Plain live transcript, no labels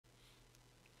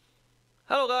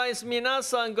Hello guys,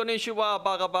 minasan konnichiwa,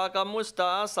 baga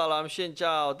musta, salam xin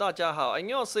chào, 大家好,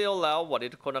 안녕하세요, lao, what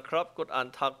it kona krab, good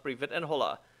antak, privet and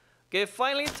hola. Okay,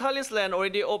 finally Tarisland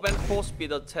already open post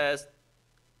beta test.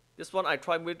 This one I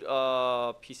tried with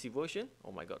PC version.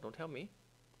 Oh my god, don't tell me.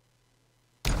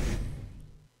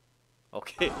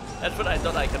 Okay, that's what I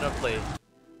thought I cannot play.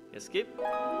 Skip.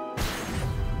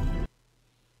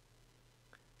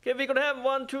 Okay, we're gonna have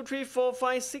 1, 2, 3, 4,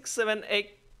 5, 6, 7,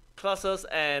 8 classes,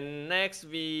 and next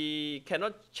we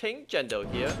cannot change gender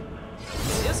here.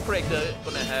 This character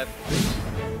gonna have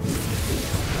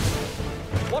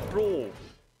what role?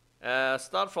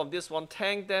 Start from this one,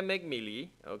 tank damage melee.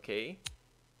 Okay,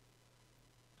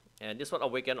 and this one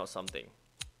awaken or something.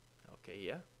 Okay,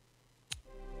 yeah.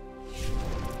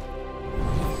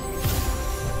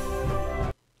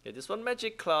 Okay, this one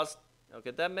magic class.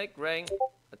 Okay, damage rank,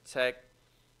 attack,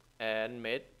 and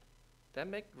mid.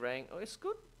 Damage rank. Oh, it's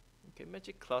good. Okay,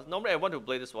 magic class. Normally I want to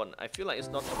play this one. I feel like it's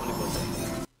not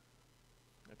available.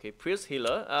 Okay, priest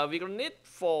healer. We're gonna need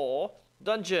 4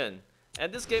 dungeon.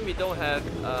 And this game we don't have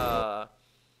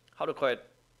how to call it,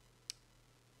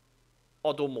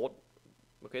 auto mode.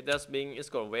 Okay, that's mean it's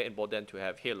gonna be very important to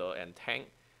have healer and tank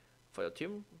for your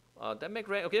team. Damage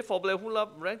rank. Okay, for player who love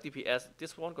rank DPS,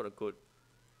 this one got a good.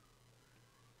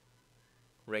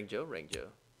 Ranger.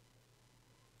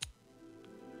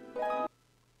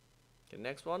 Okay,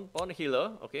 next one, born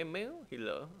healer. Okay, male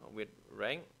healer with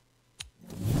rank.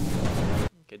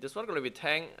 Okay, this one gonna be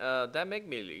tank, damage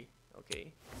melee.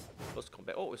 Okay, close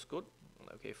combat. Oh, it's good.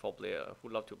 Okay, for player who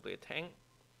love to play tank,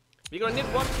 we're gonna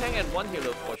need 1 tank and 1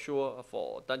 healer for sure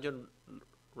for dungeon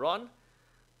run.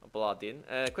 Bloodin.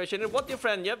 Question is what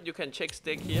different? Yep, you can check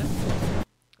stake here.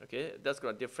 Okay, that's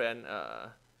gonna different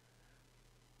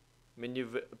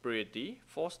maneuverability.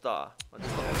 4 star. And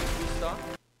this one only 3 star.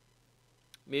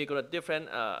 We're gonna different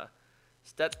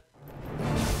stat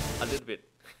a little bit.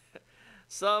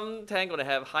 Some tank gonna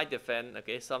have high defense,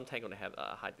 okay, some tank gonna have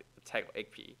high attack or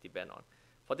HP, depend on.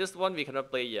 For this one we cannot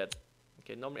play yet.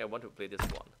 Okay, normally I want to play this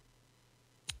one.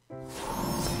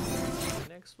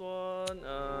 Next one,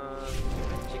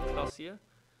 magic class here.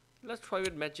 Let's try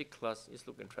with magic class, it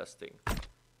looks interesting.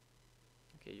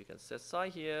 Okay, you can set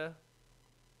side here.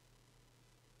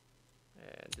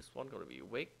 And this one gonna be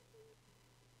wake.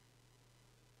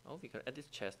 Oh, we can add this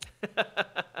chest.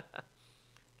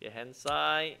 Okay, hand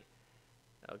side.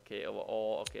 Okay,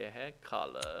 overall. Okay, hair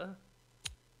color,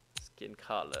 skin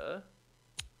color.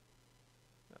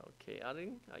 Okay,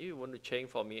 are you want to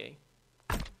change for me?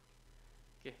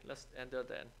 Okay, let's enter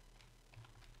then.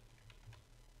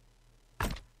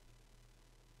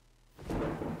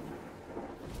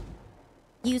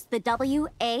 Use the W,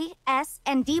 A, S,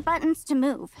 and D buttons to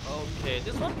move. Okay,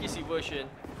 this one PC version.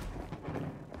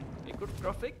 A good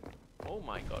graphic. Oh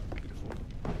my god, beautiful.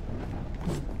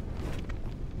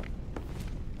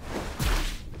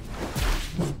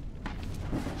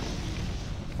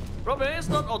 Problem is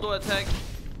not auto attack.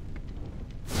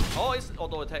 Oh, it's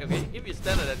auto attack. Okay, if it's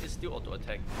standard, then it's still auto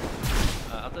attack.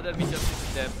 After that, we just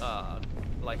use them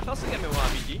like classic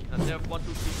MMORPG, and they have 1,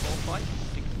 2, 3, 4, 5,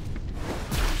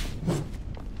 6.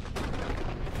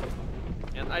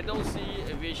 And I don't see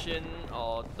aviation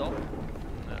or dog.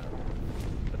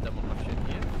 Put them on option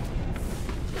here.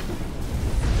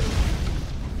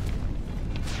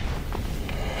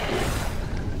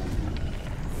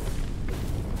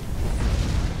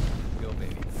 Go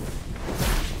baby.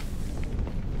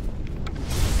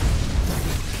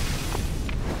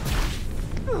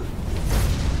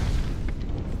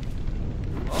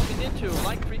 Oh, we need to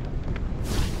light creep.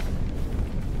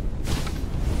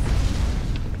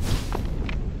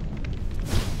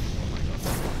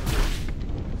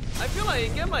 I feel like a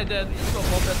game like that is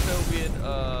more better with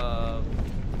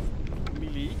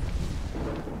melee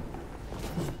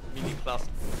class.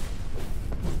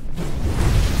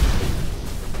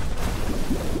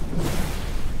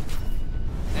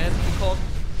 And because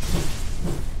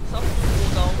some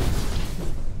cooldown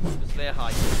is very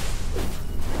high.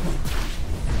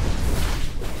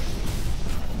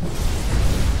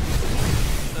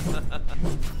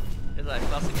 It's like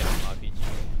classic RPG.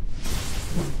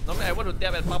 Normally I want to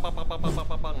dab and bang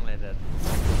like that.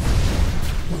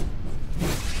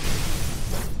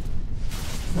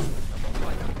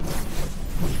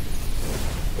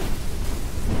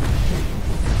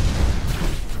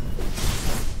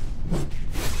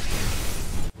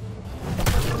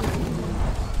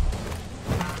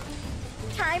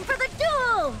 Time for the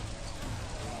duel!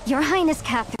 Your Highness,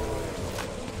 Captain.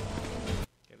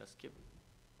 Okay, let's skip.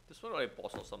 This one already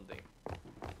boss or something.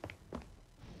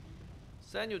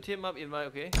 Send your team up invite,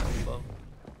 okay? Confirm.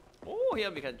 Oh, here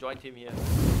we can join team here.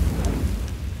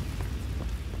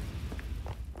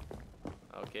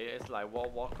 Okay, it's like World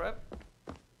of Warcraft.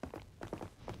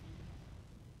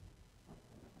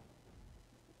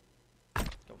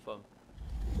 Confirm.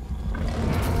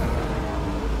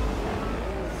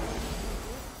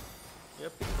 Yeah,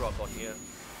 big rock on here.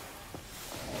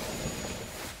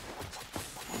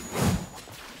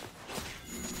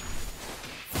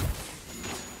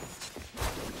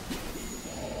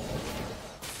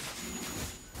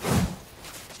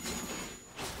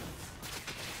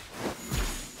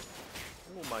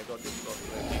 Oh my god, this got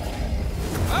very big.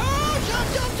 Oh,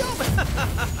 jump!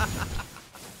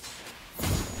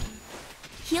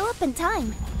 Heal up in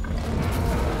time.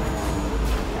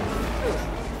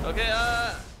 Okay,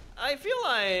 I feel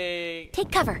like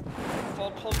Take cover.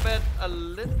 for combat a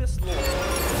little bit slow.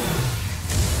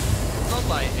 Not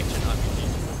like action RPG.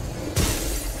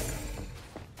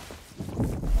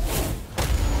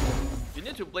 You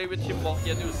need to play with teamwork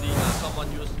here to see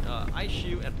someone use ice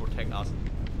shield and protect us.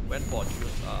 When bot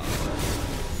use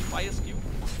fire skill,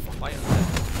 fire attack.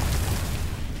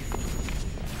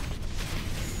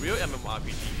 Real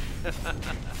MMORPG. You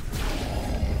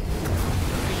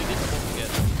need to work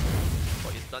together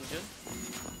for this dungeon.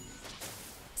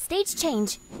 Stage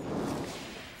change.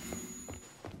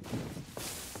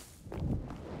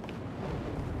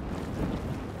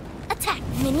 Attack,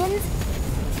 minions!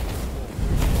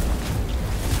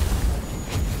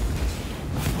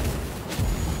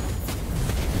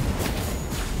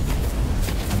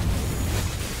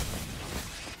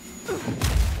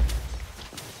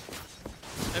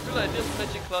 I feel like this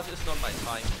magic class is not my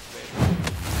time.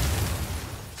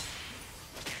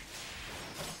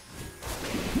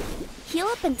 Heal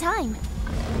up in time.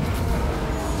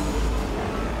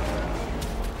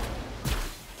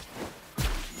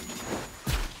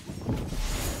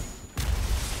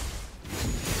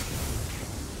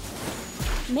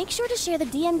 Make sure to share the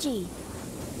DMG.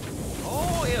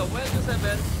 Oh yeah, when this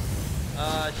event,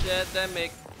 share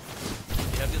damage.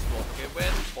 We have this one. Okay,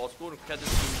 when boss go to catch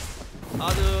this team,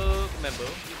 other member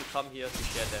need to come here to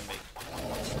share damage,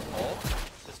 or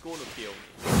it's going to kill me.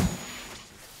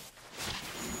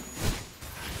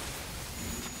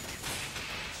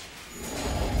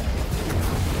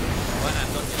 When I'm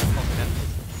not in the top 10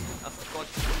 list, I forgot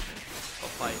top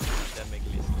 5 damage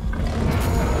list.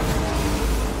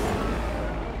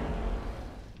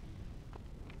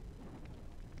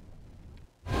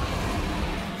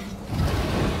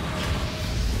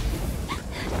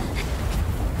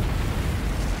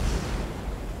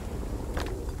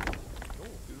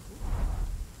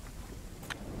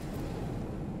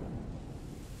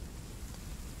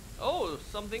 Oh,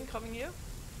 something coming here?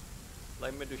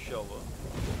 Like me to show.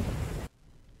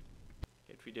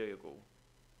 Okay, 3 days ago.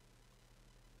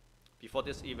 Before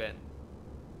this event.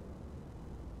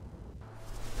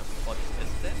 Before this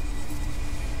incident.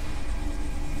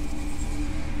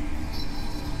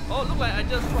 Oh, look like I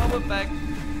just traveled back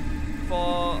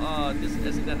for this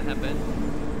incident happened.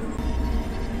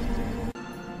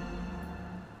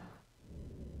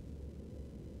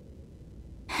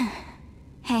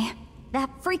 Hey, that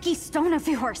freaky stone of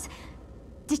yours.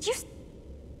 Did you...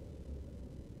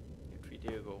 3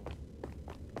 days ago.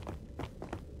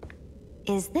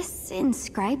 Is this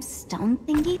inscribed stone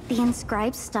thingy? The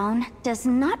inscribed stone does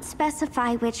not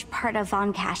specify which part of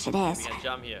Oncash it is. We can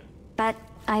jump here. But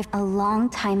a long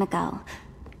time ago,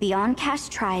 the Oncash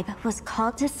tribe was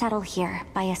called to settle here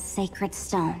by a sacred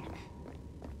stone.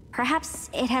 Perhaps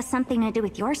it has something to do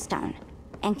with your stone,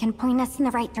 and can point us in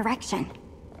the right direction.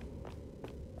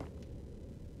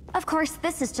 Of course,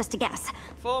 this is just a guess.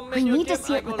 We need to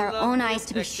see it with our own eyes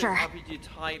to be sure. RPG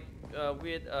type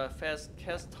with fast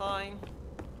cast time,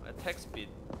 attack speed.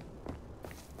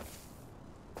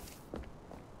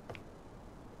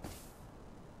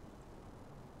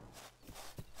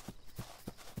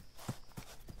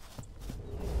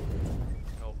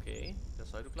 Okay,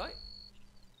 that's how it looks like.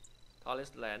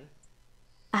 Tarisland.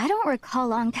 I don't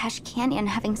recall Oncash Canyon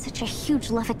having such a huge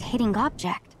levitating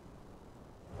object.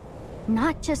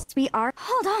 Not just we are.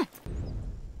 Hold on!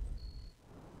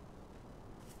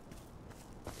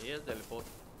 Here's the teleport.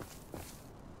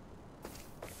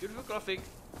 Beautiful graphic.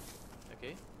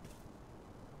 Okay.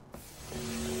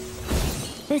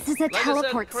 This is a Like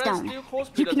teleport I said, stone.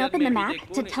 You can open the map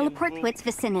to teleport to its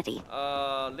vicinity.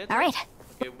 Alright.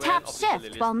 Okay, when Tap officially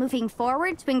shift while moving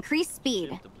forward to increase speed.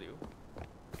 Shift W.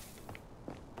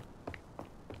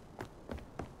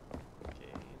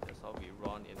 Okay, that's how we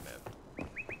run in map.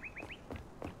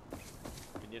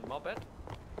 We need more bed.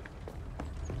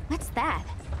 What's that?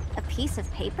 A piece of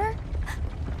paper?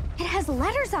 It has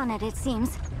letters on it, it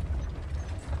seems.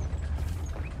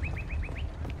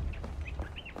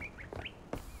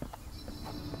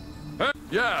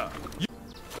 Yeah.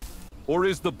 Or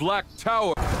is the Black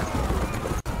Tower...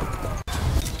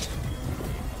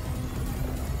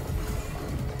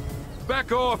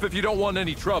 Back off if you don't want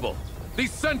any trouble.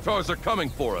 These centaurs are coming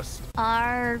for us.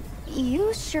 Are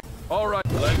you sure? All right,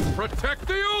 let's protect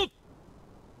the ult!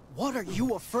 What are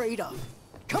you afraid of?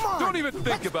 Come on! Don't even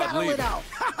think about battle leaving. it out.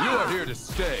 You are here to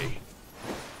stay.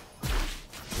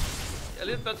 A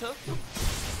little better.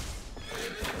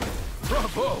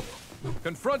 Bravo!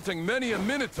 Confronting many a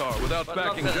Minotaur without But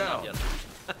backing not down. yet.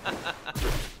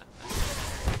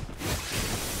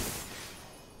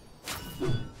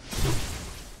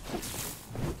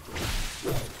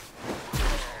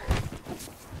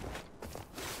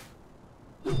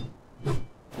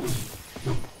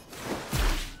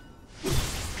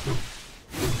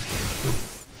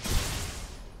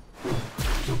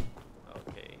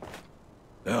 Okay.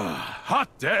 Hot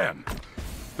damn!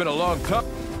 It's been a long time.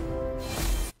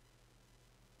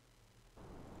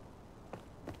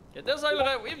 Yeah, that's like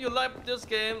if you like this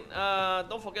game,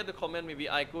 don't forget to comment. Maybe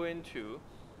I'm going to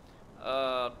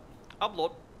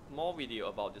upload more video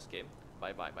about this game.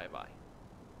 Bye bye.